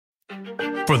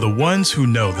For the ones who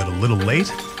know that a little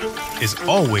late is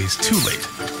always too late,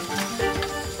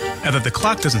 and that the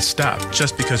clock doesn't stop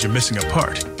just because you're missing a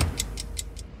part.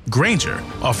 Grainger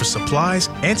offers supplies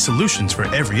and solutions for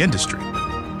every industry.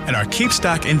 And our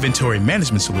KeepStock inventory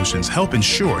management solutions help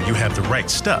ensure you have the right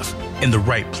stuff in the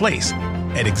right place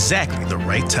at exactly the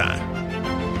right time.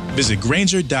 Visit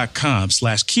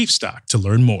Grainger.com/keepstock to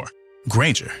learn more.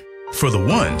 Grainger, for the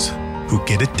ones who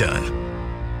get it done.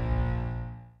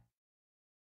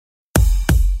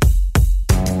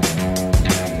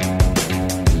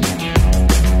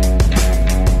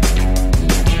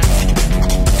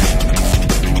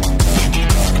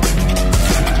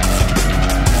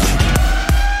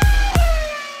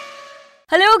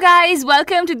 Hello guys,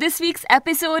 welcome to this week's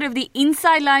episode of the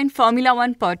Inside Line Formula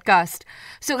One podcast.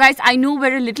 So guys, I know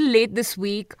we're a little late this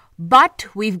week, but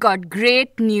we've got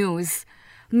great news.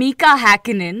 Mika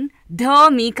Häkkinen,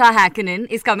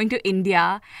 is coming to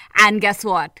India, and guess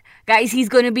what? Guys, he's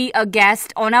going to be a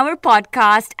guest on our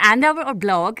podcast and our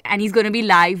blog, and he's going to be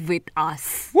live with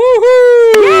us.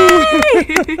 Woohoo!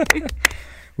 Yay!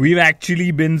 We've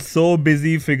actually been so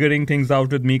busy figuring things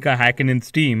out with Mika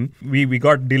Häkkinen's team. We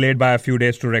got delayed by a few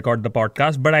days to record the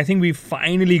podcast, but I think we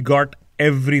finally got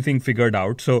everything figured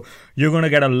out. So you're going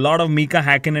to get a lot of Mika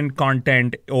Häkkinen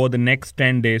content over the next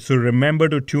 10 days. So remember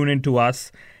to tune in to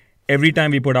us every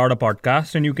time we put out a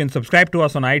podcast. And you can subscribe to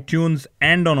us on iTunes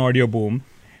and on Audio Boom.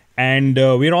 And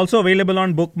we're also available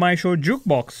on Book My Show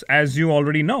Jukebox, as you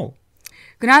already know.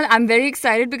 Kunal, I'm very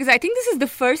excited because I think this is the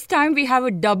first time we have a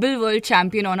double world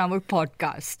champion on our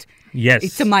podcast. Yes.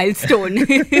 It's a milestone.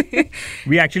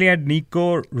 We actually had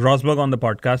Nico Rosberg on the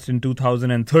podcast in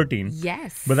 2013.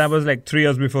 Yes. But that was like 3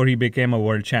 years before he became a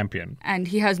world champion. And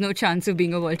he has no chance of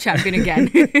being a world champion again.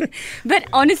 But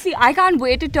honestly, I can't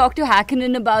wait to talk to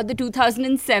Häkkinen about the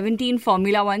 2017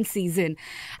 Formula One season.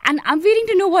 And I'm waiting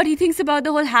to know what he thinks about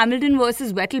the whole Hamilton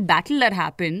versus Vettel battle that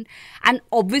happened. And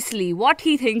obviously, what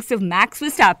he thinks of Max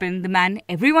Verstappen, the man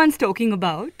everyone's talking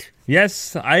about.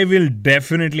 Yes, I will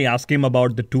definitely ask him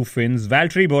about the two Finns,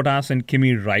 Valtteri Bottas and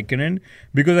Kimi Räikkönen,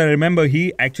 because I remember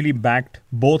he actually backed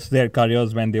both their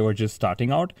careers when they were just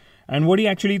starting out, and what he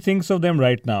actually thinks of them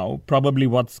right now, probably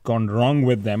what's gone wrong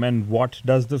with them, and what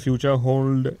does the future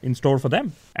hold in store for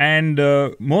them. And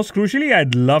most crucially,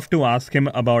 I'd love to ask him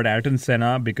about Ayrton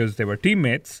Senna, because they were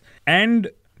teammates, and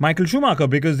Michael Schumacher,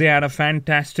 because they had a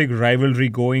fantastic rivalry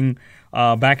going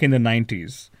back in the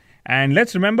 90s. And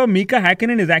let's remember, Mika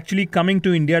Häkkinen is actually coming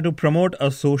to India to promote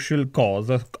a social cause,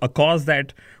 a cause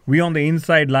that we on the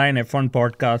Inside Line F1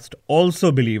 podcast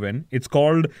also believe in. It's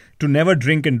called To Never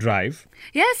Drink and Drive.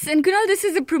 Yes, and Kunal, this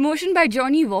is a promotion by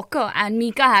Johnny Walker, and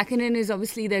Mika Häkkinen is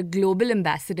obviously their global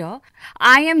ambassador.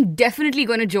 I am definitely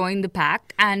going to join the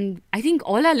pact, and I think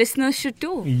all our listeners should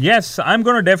too. Yes, I'm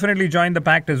going to definitely join the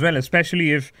pact as well,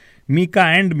 especially if Mika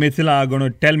and Mithila are going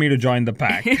to tell me to join the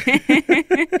pact.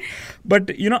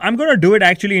 But, I'm going to do it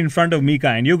actually in front of Mika,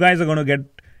 and you guys are going to get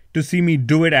to see me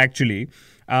do it actually,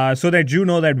 so that you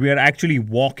know that we are actually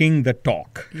walking the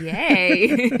talk.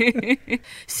 Yay!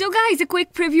 So guys, a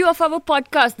quick preview of our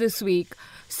podcast this week.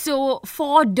 So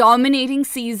 4 dominating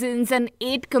seasons and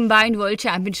 8 combined world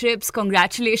championships.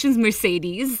 Congratulations,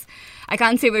 Mercedes. I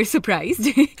can't say we're surprised.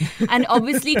 And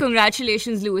obviously,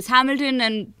 congratulations, Lewis Hamilton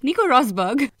and Nico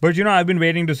Rosberg. But I've been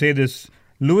waiting to say this.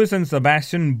 Lewis and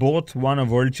Sebastian both won a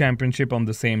world championship on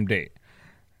the same day.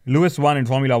 Lewis won in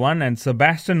Formula One, and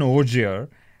Sebastian Ogier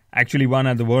actually won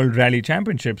at the World Rally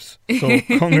Championships. So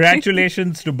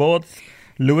congratulations to both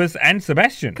Lewis and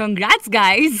Sebastian. Congrats,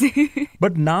 guys.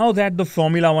 But now that the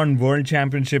Formula One World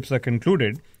Championships are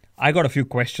concluded, I got a few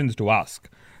questions to ask.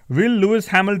 Will Lewis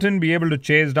Hamilton be able to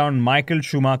chase down Michael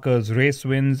Schumacher's race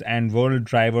wins and World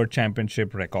Driver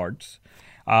Championship records?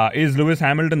 Is Lewis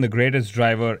Hamilton the greatest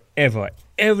driver ever?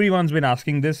 Everyone's been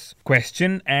asking this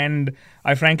question, and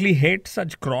I frankly hate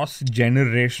such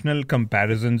cross-generational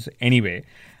comparisons anyway.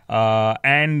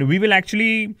 And we will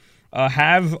actually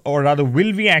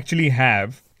will we actually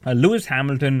have a Lewis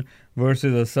Hamilton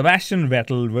versus a Sebastian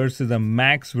Vettel versus a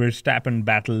Max Verstappen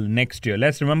battle next year?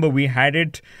 Let's remember, we had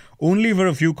it only for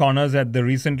a few corners at the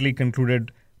recently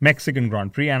concluded Mexican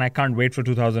Grand Prix, and I can't wait for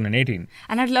 2018.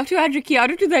 And I'd love to add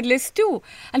Ricciardo to that list too.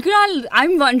 And Kunal,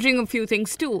 I'm wondering a few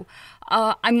things too.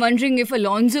 I'm wondering if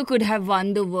Alonso could have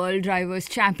won the World Drivers'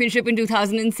 Championship in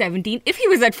 2017 if he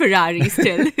was at Ferrari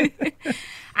still.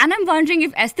 And I'm wondering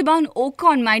if Esteban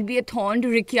Ocon might be a thorn to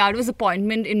Ricciardo's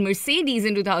appointment in Mercedes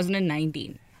in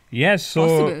 2019. Yes,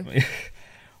 so...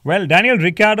 Well, Daniel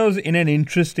Ricciardo's in an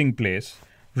interesting place.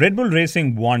 Red Bull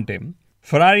Racing want him.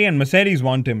 Ferrari and Mercedes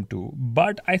want him too.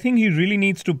 But I think he really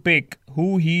needs to pick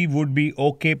who he would be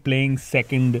okay playing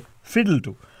second fiddle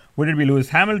to. Would it be Lewis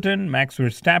Hamilton, Max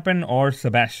Verstappen, or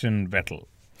Sebastian Vettel?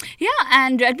 Yeah,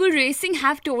 and Red Bull Racing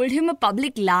have told him a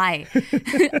public lie.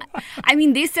 I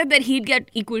mean, they said that he'd get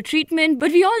equal treatment,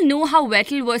 but we all know how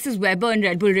Vettel versus Webber in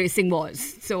Red Bull Racing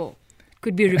was. So,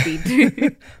 could be a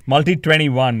repeat.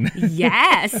 Multi-21.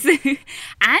 Yes.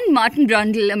 And Martin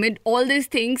Brundle amid all these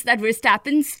things that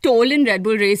Verstappen stole in Red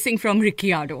Bull Racing from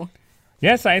Ricciardo.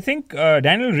 Yes, I think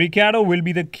Daniel Ricciardo will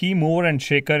be the key mover and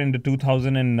shaker in the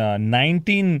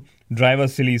 2019 Driver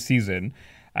Silly season.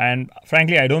 And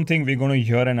frankly, I don't think we're going to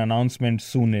hear an announcement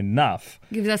soon enough.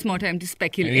 Gives us more time to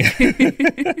speculate.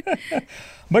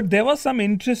 But there was some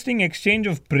interesting exchange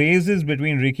of praises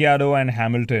between Ricciardo and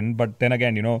Hamilton. But then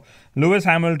again, Lewis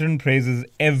Hamilton praises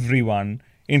everyone,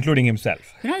 including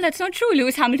himself. No, that's not true.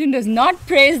 Lewis Hamilton does not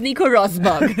praise Nico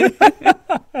Rosberg.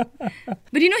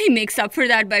 But he makes up for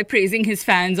that by praising his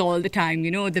fans all the time.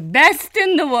 The best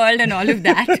in the world and all of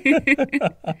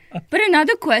that. But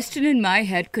another question in my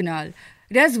head, Kunal.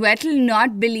 Does Vettel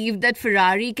not believe that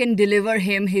Ferrari can deliver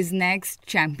him his next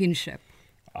championship?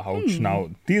 Ouch. Now,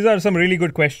 these are some really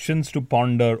good questions to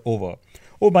ponder over.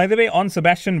 Oh, by the way, on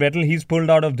Sebastian Vettel, he's pulled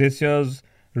out of this year's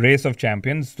Race of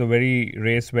Champions, the very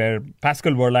race where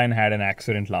Pascal Wehrlein had an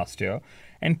accident last year.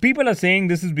 And people are saying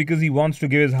this is because he wants to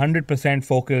give his 100%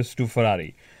 focus to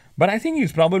Ferrari. But I think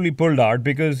he's probably pulled out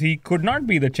because he could not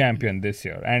be the champion this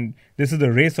year. And this is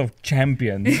the Race of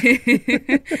Champions.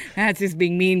 That's just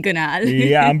being mean, Kunal.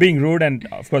 Yeah, I'm being rude. And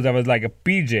of course, I was like a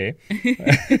PJ.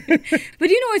 But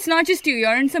it's not just you.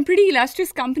 You're in some pretty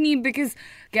illustrious company because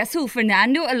guess who?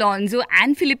 Fernando Alonso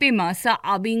and Felipe Massa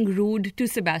are being rude to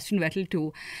Sebastian Vettel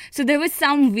too. So there was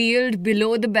some weird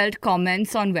below-the-belt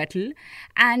comments on Vettel.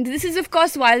 And this is, of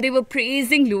course, while they were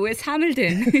praising Lewis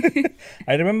Hamilton.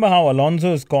 I remember how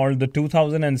Alonso is called the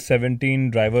 2017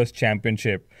 Drivers'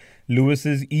 Championship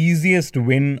Lewis's easiest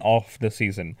win of the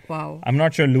season. Wow. I'm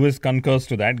not sure Lewis concurs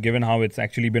to that, given how it's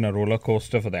actually been a roller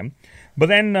coaster for them. But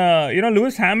then,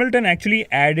 Lewis Hamilton actually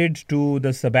added to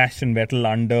the Sebastian Vettel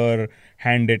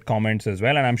underhanded comments as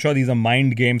well. And I'm sure these are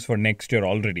mind games for next year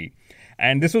already.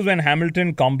 And this was when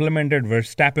Hamilton complimented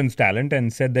Verstappen's talent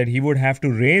and said that he would have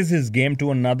to raise his game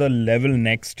to another level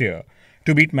next year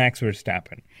to beat Max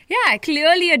Verstappen. Yeah,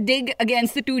 clearly a dig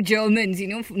against the two Germans,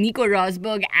 Nico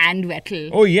Rosberg and Vettel.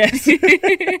 Oh, yes.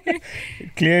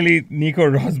 Clearly, Nico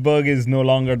Rosberg is no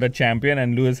longer the champion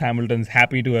and Lewis Hamilton's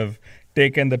happy to have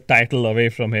taken the title away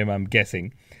from him, I'm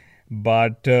guessing.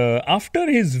 But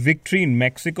after his victory in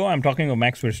Mexico, I'm talking of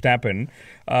Max Verstappen,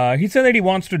 he said that he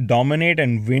wants to dominate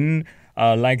and win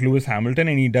like Lewis Hamilton,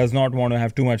 and he does not want to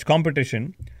have too much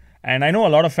competition. And I know a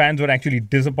lot of fans were actually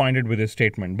disappointed with his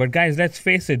statement. But guys, let's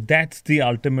face it, that's the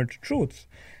ultimate truth.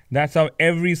 That's how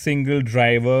every single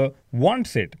driver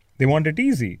wants it. They want it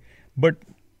easy. But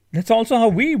that's also how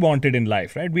we want it in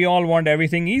life, right? We all want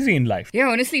everything easy in life. Yeah,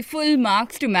 honestly, full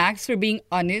marks to Max for being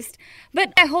honest.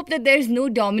 But I hope that there's no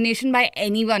domination by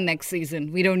anyone next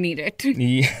season. We don't need it.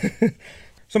 Yeah.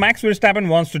 So Max Verstappen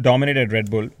wants to dominate at Red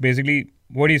Bull. Basically,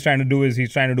 what he's trying to do is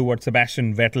he's trying to do what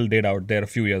Sebastian Vettel did out there a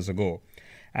few years ago.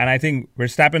 And I think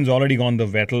Verstappen's already gone the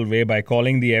Vettel way by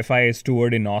calling the FIA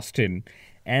steward in Austin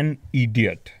an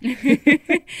idiot.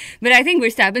 But I think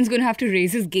Verstappen's going to have to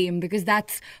raise his game because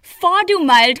that's far too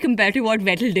mild compared to what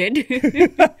Vettel did.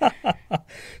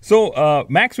 So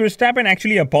Max Verstappen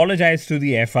actually apologized to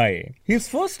the FIA. His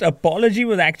first apology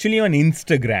was actually on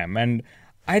Instagram. And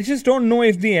I just don't know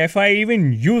if the FIA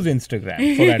even use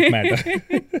Instagram for that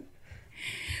matter.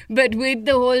 But with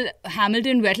the whole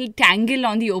Hamilton-Vettel tangle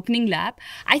on the opening lap,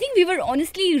 I think we were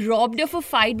honestly robbed of a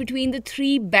fight between the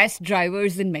three best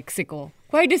drivers in Mexico.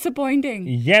 Quite disappointing.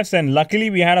 Yes, and luckily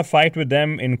we had a fight with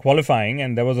them in qualifying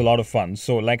and there was a lot of fun.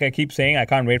 So like I keep saying, I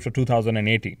can't wait for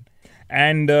 2018.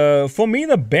 And for me,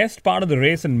 the best part of the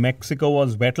race in Mexico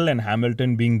was Vettel and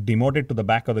Hamilton being demoted to the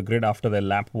back of the grid after their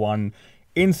lap 1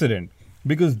 incident.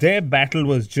 Because their battle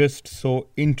was just so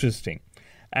interesting.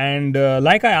 And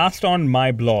like I asked on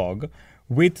my blog,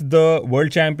 with the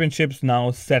World Championships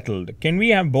now settled, can we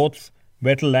have both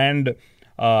Vettel and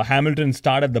Hamilton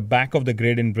start at the back of the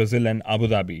grid in Brazil and Abu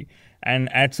Dhabi and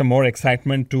add some more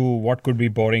excitement to what could be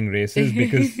boring races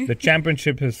because the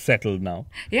championship is settled now?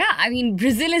 Yeah, I mean,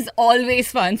 Brazil is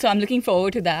always fun, so I'm looking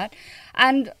forward to that.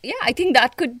 And yeah, I think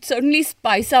that could certainly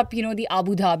spice up, the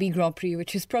Abu Dhabi Grand Prix,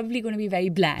 which is probably going to be very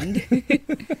bland.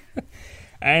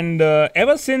 And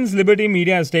ever since Liberty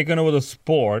Media has taken over the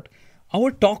sport,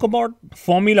 our Talk About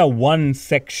Formula One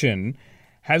section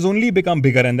has only become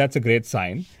bigger, and that's a great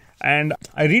sign. And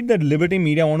I read that Liberty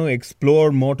Media want to explore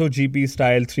MotoGP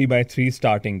style 3x3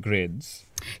 starting grids.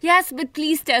 Yes, but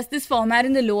please test this format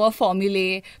in the lower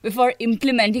formulae before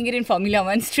implementing it in Formula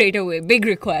One straight away. Big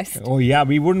request. Oh yeah,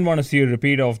 we wouldn't want to see a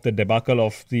repeat of the debacle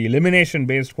of the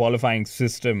elimination-based qualifying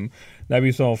system that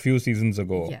we saw a few seasons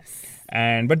ago. Yes.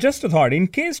 But just a thought, in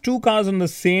case two cars on the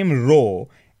same row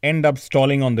end up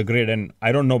stalling on the grid, and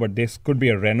I don't know, but this could be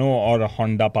a Renault or a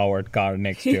Honda-powered car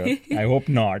next year. I hope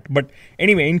not. But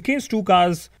anyway, in case two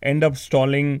cars end up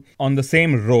stalling on the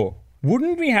same row,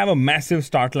 wouldn't we have a massive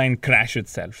start line crash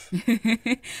itself?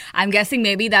 I'm guessing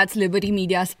maybe that's Liberty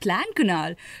Media's plan,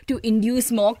 Kunal, to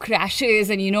induce more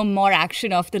crashes and, more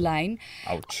action off the line.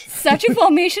 Ouch. Such a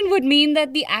formation would mean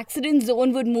that the accident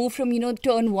zone would move from,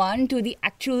 turn 1 to the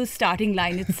actual starting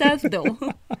line itself, though.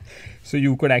 So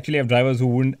you could actually have drivers who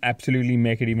wouldn't absolutely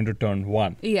make it even to turn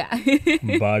 1. Yeah.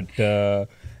 But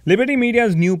Liberty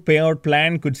Media's new payout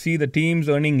plan could see the teams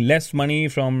earning less money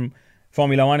from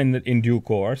Formula One in due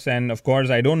course. And of course,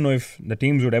 I don't know if the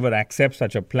teams would ever accept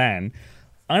such a plan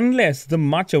unless the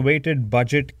much-awaited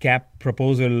budget cap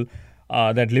proposal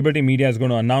that Liberty Media is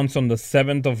going to announce on the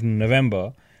 7th of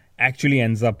November actually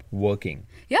ends up working.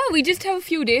 Yeah, we just have a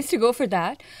few days to go for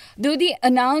that. Though they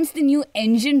announced the new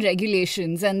engine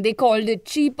regulations and they called it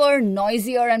cheaper,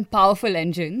 noisier and powerful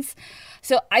engines.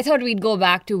 So I thought we'd go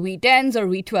back to V10s or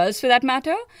V12s for that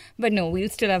matter. But no, we'll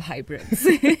still have hybrids.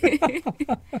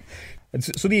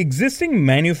 So the existing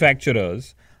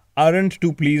manufacturers aren't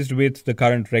too pleased with the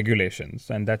current regulations.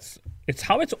 And it's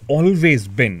how it's always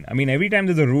been. I mean, every time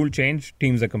there's a rule change,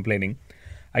 teams are complaining.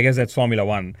 I guess that's Formula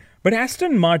One. But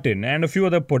Aston Martin and a few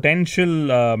other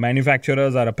potential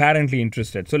manufacturers are apparently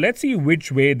interested. So let's see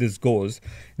which way this goes.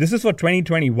 This is for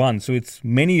 2021, so it's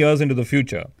many years into the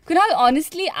future. Kunal,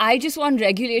 honestly, I just want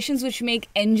regulations which make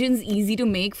engines easy to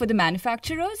make for the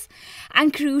manufacturers.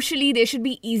 And crucially, they should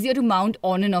be easier to mount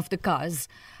on and off the cars.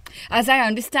 As I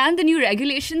understand, the new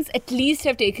regulations at least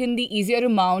have taken the easier to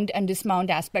mount and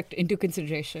dismount aspect into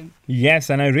consideration.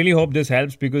 Yes, and I really hope this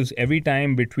helps because every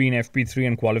time between FP3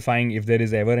 and qualifying, if there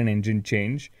is ever an engine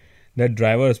change, that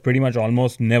driver is pretty much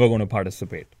almost never going to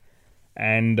participate.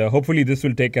 And hopefully this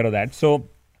will take care of that. So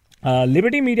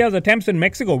Liberty Media's attempts in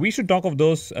Mexico, we should talk of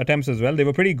those attempts as well. They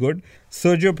were pretty good.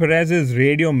 Sergio Perez's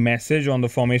radio message on the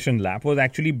formation lap was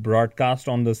actually broadcast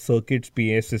on the circuit's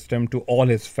PA system to all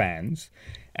his fans.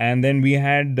 And then we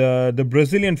had the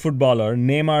Brazilian footballer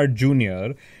Neymar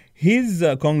Jr. His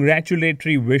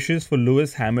congratulatory wishes for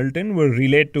Lewis Hamilton were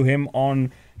relayed to him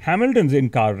on Hamilton's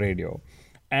in-car radio.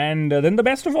 And then the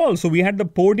best of all, so we had the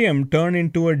podium turn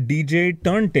into a DJ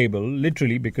turntable,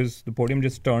 literally, because the podium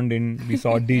just turned in, we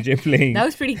saw a DJ playing. That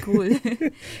was pretty cool.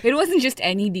 It wasn't just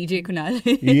any DJ, Kunal.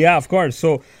 Yeah, of course.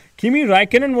 So Kimi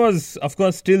Raikkonen was, of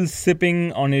course, still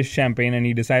sipping on his champagne, and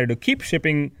he decided to keep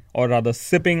sipping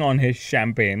on his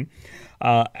champagne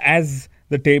as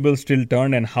the table still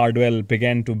turned and Hardwell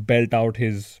began to belt out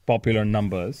his popular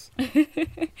numbers.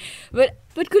 But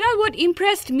Kunal, what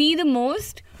impressed me the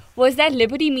most was that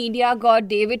Liberty Media got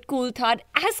David Coulthard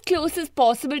as close as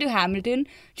possible to Hamilton,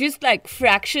 just like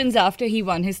fractions after he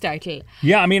won his title.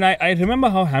 Yeah, I mean, I remember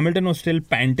how Hamilton was still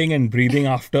panting and breathing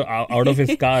out of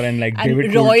his car and like and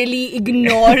David royally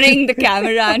ignoring the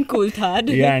camera and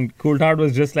Coulthard. Yeah, and Coulthard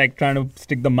was just like trying to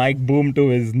stick the mic boom to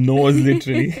his nose,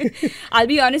 literally. I'll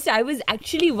be honest, I was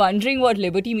actually wondering what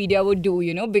Liberty Media would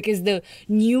do, because the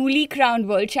newly crowned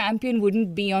world champion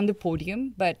wouldn't be on the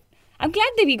podium, but I'm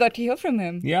glad that we got to hear from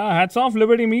him. Yeah, hats off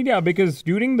Liberty Media because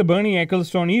during the Bernie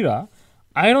Ecclestone era,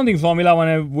 I don't think Formula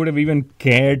One would have even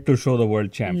cared to show the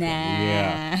world champion. Nah.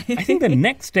 Yeah. I think the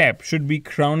next step should be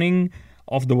crowning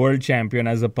of the world champion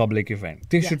as a public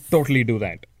event. They should totally do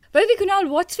that. By the way,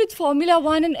 Kunal, what's with Formula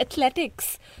One and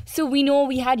athletics? So we know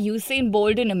we had Usain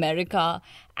Bolt in America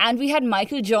and we had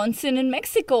Michael Johnson in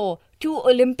Mexico. 2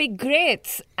 Olympic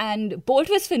greats, and Bolt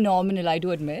was phenomenal, I do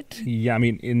admit. Yeah, I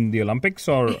mean, in the Olympics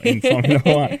or in Formula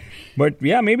One. But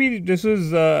yeah, maybe this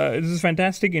is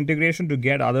fantastic integration to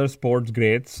get other sports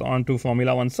greats onto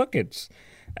Formula One circuits.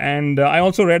 And I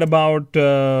also read about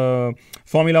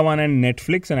Formula One and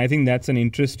Netflix, and I think that's an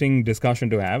interesting discussion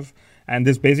to have. And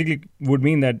this basically would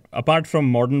mean that apart from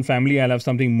Modern Family, I'll have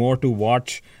something more to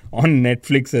watch on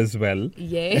Netflix as well.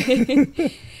 Yeah.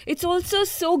 It's also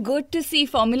so good to see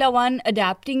Formula One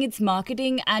adapting its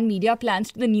marketing and media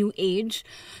plans to the new age.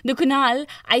 The Kunal,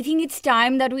 I think it's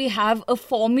time that we have a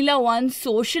Formula One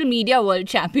social media world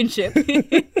championship.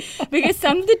 Because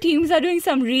some of the teams are doing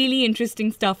some really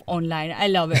interesting stuff online. I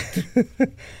love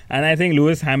it. And I think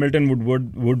Lewis Hamilton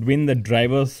would win the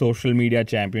Drivers' Social Media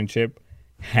Championship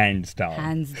hands down.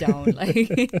 Hands down.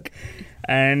 Like,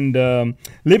 And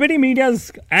Liberty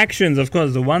Media's actions, of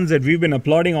course, the ones that we've been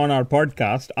applauding on our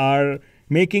podcast, are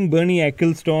making Bernie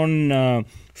Ecclestone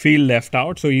feel left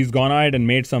out. So he's gone ahead and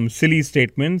made some silly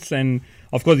statements. And,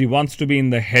 of course, he wants to be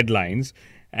in the headlines.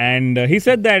 And he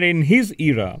said that in his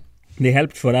era, they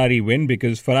helped Ferrari win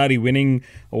because Ferrari winning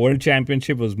a world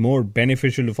championship was more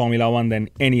beneficial to Formula One than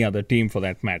any other team for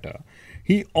that matter.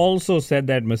 He also said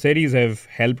that Mercedes have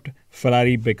helped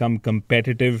Ferrari become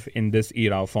competitive in this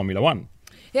era of Formula One.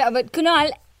 yeah, but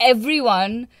Kunal,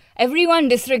 everyone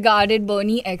disregarded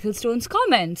Bernie Ecclestone's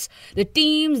comments. The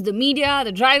teams, the media,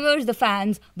 the drivers, the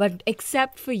fans, but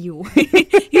except for you.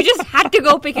 You just had to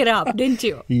go pick it up, didn't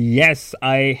you? Yes,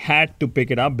 I had to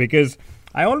pick it up because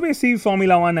I always see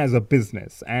Formula One as a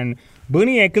business, and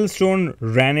Bernie Ecclestone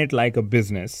ran it like a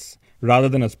business rather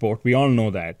than a sport. We all know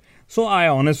that. So I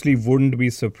honestly wouldn't be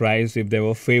surprised if there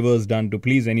were favors done to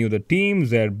please any of the teams,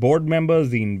 their board members,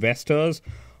 the investors,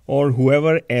 or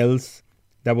whoever else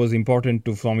that was important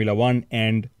to Formula One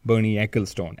and Bernie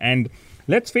Ecclestone. And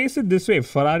let's face it this way,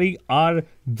 Ferrari are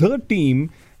the team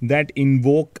that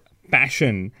invoke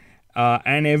passion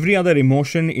and every other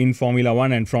emotion in Formula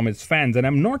One and from its fans. And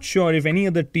I'm not sure if any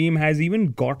other team has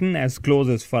even gotten as close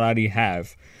as Ferrari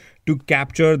have to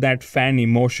capture that fan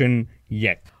emotion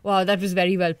yet. Wow, that was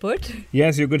very well put.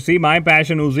 Yes, you could see my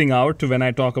passion oozing out when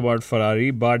I talk about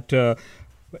Ferrari, but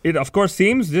it of course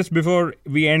seems just before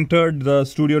we entered the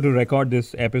studio to record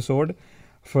this episode,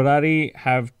 Ferrari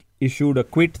have issued a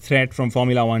quit threat from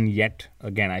Formula One yet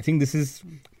again. I think this is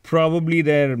probably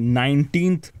their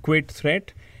 19th quit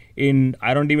threat in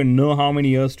I don't even know how many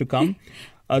years to come.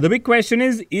 The big question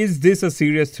is this a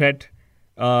serious threat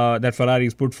that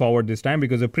Ferrari's put forward this time?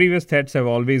 Because the previous threats have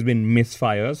always been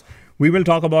misfires. We will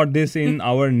talk about this in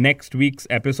our next week's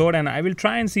episode, and I will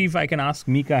try and see if I can ask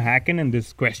Mika Häkkinen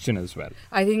this question as well.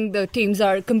 I think the teams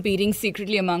are competing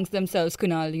secretly amongst themselves,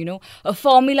 Kunal, you know, a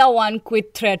Formula One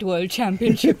quit threat world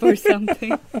championship or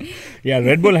something. Yeah,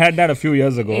 Red Bull had that a few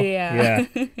years ago. Yeah.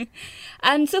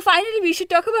 And so finally, we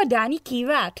should talk about Danny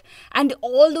Kivat and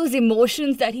all those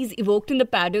emotions that he's evoked in the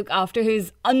paddock after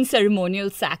his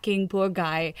unceremonial sacking. Poor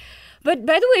guy. But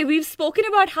by the way, we've spoken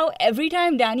about how every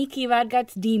time Danny Kivat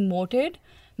gets demoted,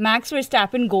 Max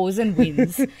Verstappen goes and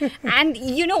wins. And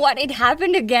you know what? It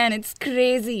happened again. It's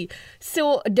crazy.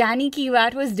 So Danny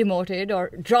Kivat was demoted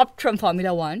or dropped from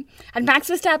Formula One. And Max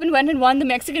Verstappen went and won the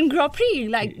Mexican Grand Prix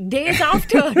like days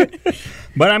after.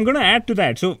 But I'm going to add to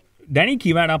that. So Danny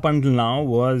Kivat up until now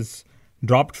was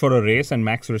dropped for a race and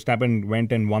Max Verstappen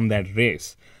went and won that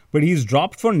race. But he's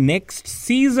dropped for next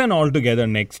season altogether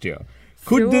next year.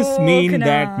 Could this mean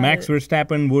that Max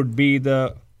Verstappen would be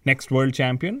the next world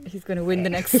champion? He's going to win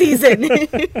the next season.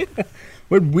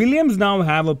 But Williams now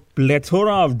have a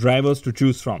plethora of drivers to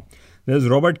choose from. There's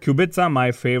Robert Kubica,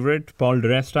 my favorite. Paul di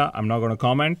Resta, I'm not going to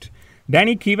comment.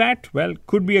 Danny Kivat, well,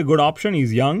 could be a good option.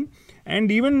 He's young.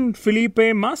 And even Felipe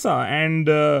Massa. And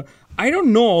I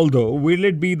don't know, although, will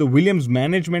it be the Williams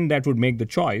management that would make the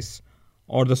choice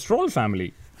or the Stroll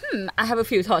family? I have a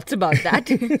few thoughts about that.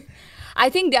 I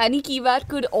think Danny Kivat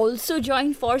could also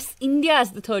join Force India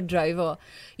as the third driver,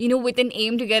 you know, with an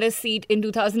aim to get a seat in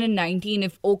 2019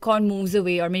 if Ocon moves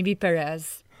away or maybe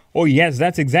Perez. Oh yes,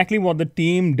 that's exactly what the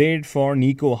team did for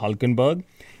Nico Hülkenberg.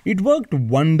 It worked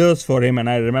wonders for him, and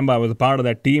I remember I was a part of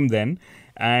that team then,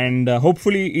 and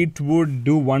hopefully it would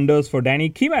do wonders for Danny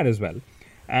Kivat as well.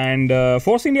 And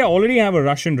Force India already have a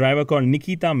Russian driver called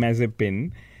Nikita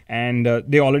Mazepin, and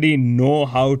they already know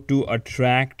how to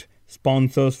attract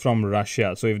sponsors from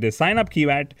Russia. So if they sign up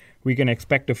Kivat, we can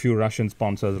expect a few Russian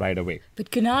sponsors right away.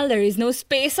 But Kunal, there is no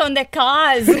space on their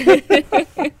cars.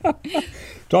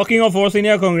 Talking of Force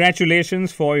India,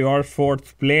 congratulations for your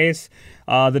fourth place.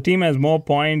 The team has more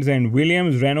points than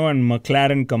Williams, Renault and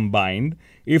McLaren combined.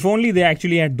 If only they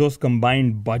actually had those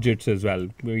combined budgets as well.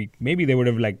 Maybe they would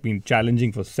have been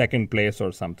challenging for second place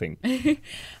or something.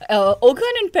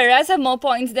 Ocon and Perez have more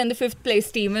points than the fifth place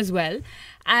team as well.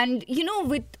 And, you know,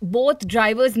 with both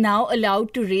drivers now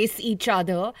allowed to race each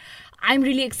other, I'm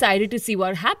really excited to see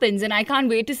what happens. And I can't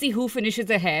wait to see who finishes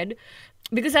ahead.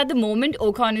 Because at the moment,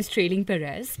 Ocon is trailing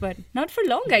Perez, but not for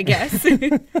long, I guess.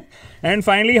 And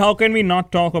finally, how can we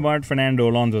not talk about Fernando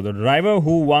Alonso, the driver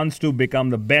who wants to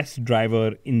become the best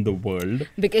driver in the world?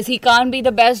 Because he can't be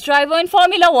the best driver in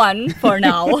Formula One for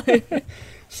now.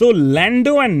 So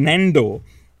Lando and Nando,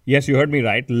 yes, you heard me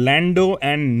right, Lando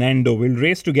and Nando will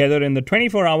race together in the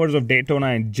 24 Hours of Daytona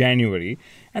in January.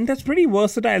 And that's pretty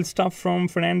versatile stuff from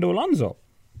Fernando Alonso.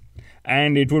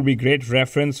 And it would be great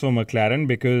reference for McLaren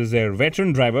because their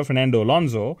veteran driver, Fernando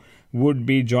Alonso, would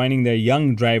be joining their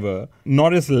young driver,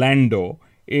 Norris Lando,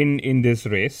 in this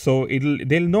race. So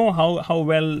they'll know how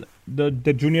well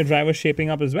the junior driver's shaping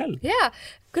up as well. Yeah.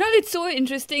 Kunal, it's so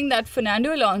interesting that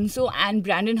Fernando Alonso and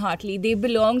Brandon Hartley, they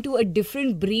belong to a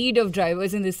different breed of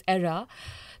drivers in this era.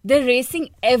 They're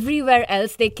racing everywhere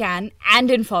else they can and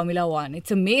in Formula One.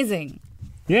 It's amazing.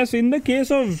 Yes, in the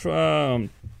case of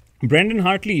Brendan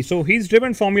Hartley, so he's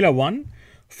driven Formula One,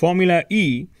 Formula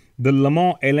E, the Le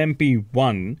Mans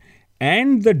LMP1,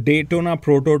 and the Daytona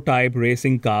prototype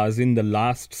racing cars in the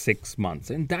last 6 months.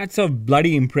 And that's a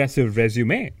bloody impressive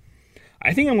resume.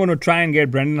 I think I'm going to try and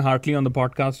get Brendan Hartley on the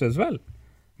podcast as well.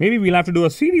 Maybe we'll have to do a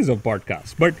series of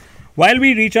podcasts. But while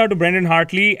we reach out to Brendan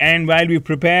Hartley and while we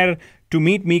prepare to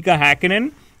meet Mika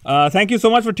Hakkinen, thank you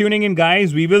so much for tuning in,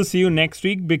 guys. We will see you next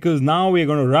week because now we're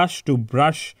going to rush to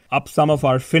brush up some of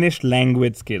our Finnish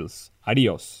language skills.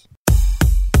 Adios.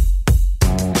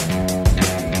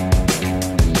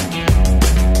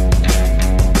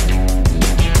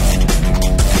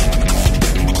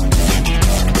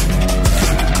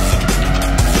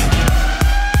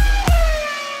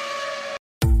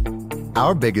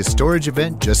 Our biggest storage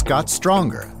event just got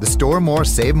stronger. The Store More,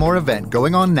 Save More event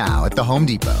going on now at the Home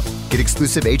Depot. Get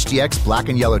exclusive HDX black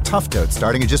and yellow Tough Totes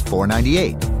starting at just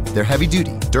 $4.98. They're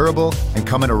heavy-duty, durable, and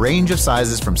come in a range of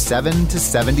sizes from 7 to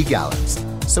 70 gallons.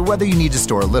 So whether you need to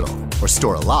store a little or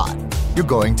store a lot, you're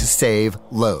going to save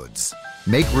loads.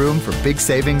 Make room for big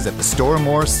savings at the Store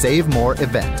More, Save More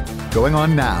event going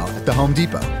on now at the Home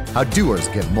Depot. How doers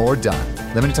get more done.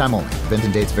 Limited time only. Event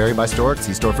and dates vary by store.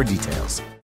 See store for details.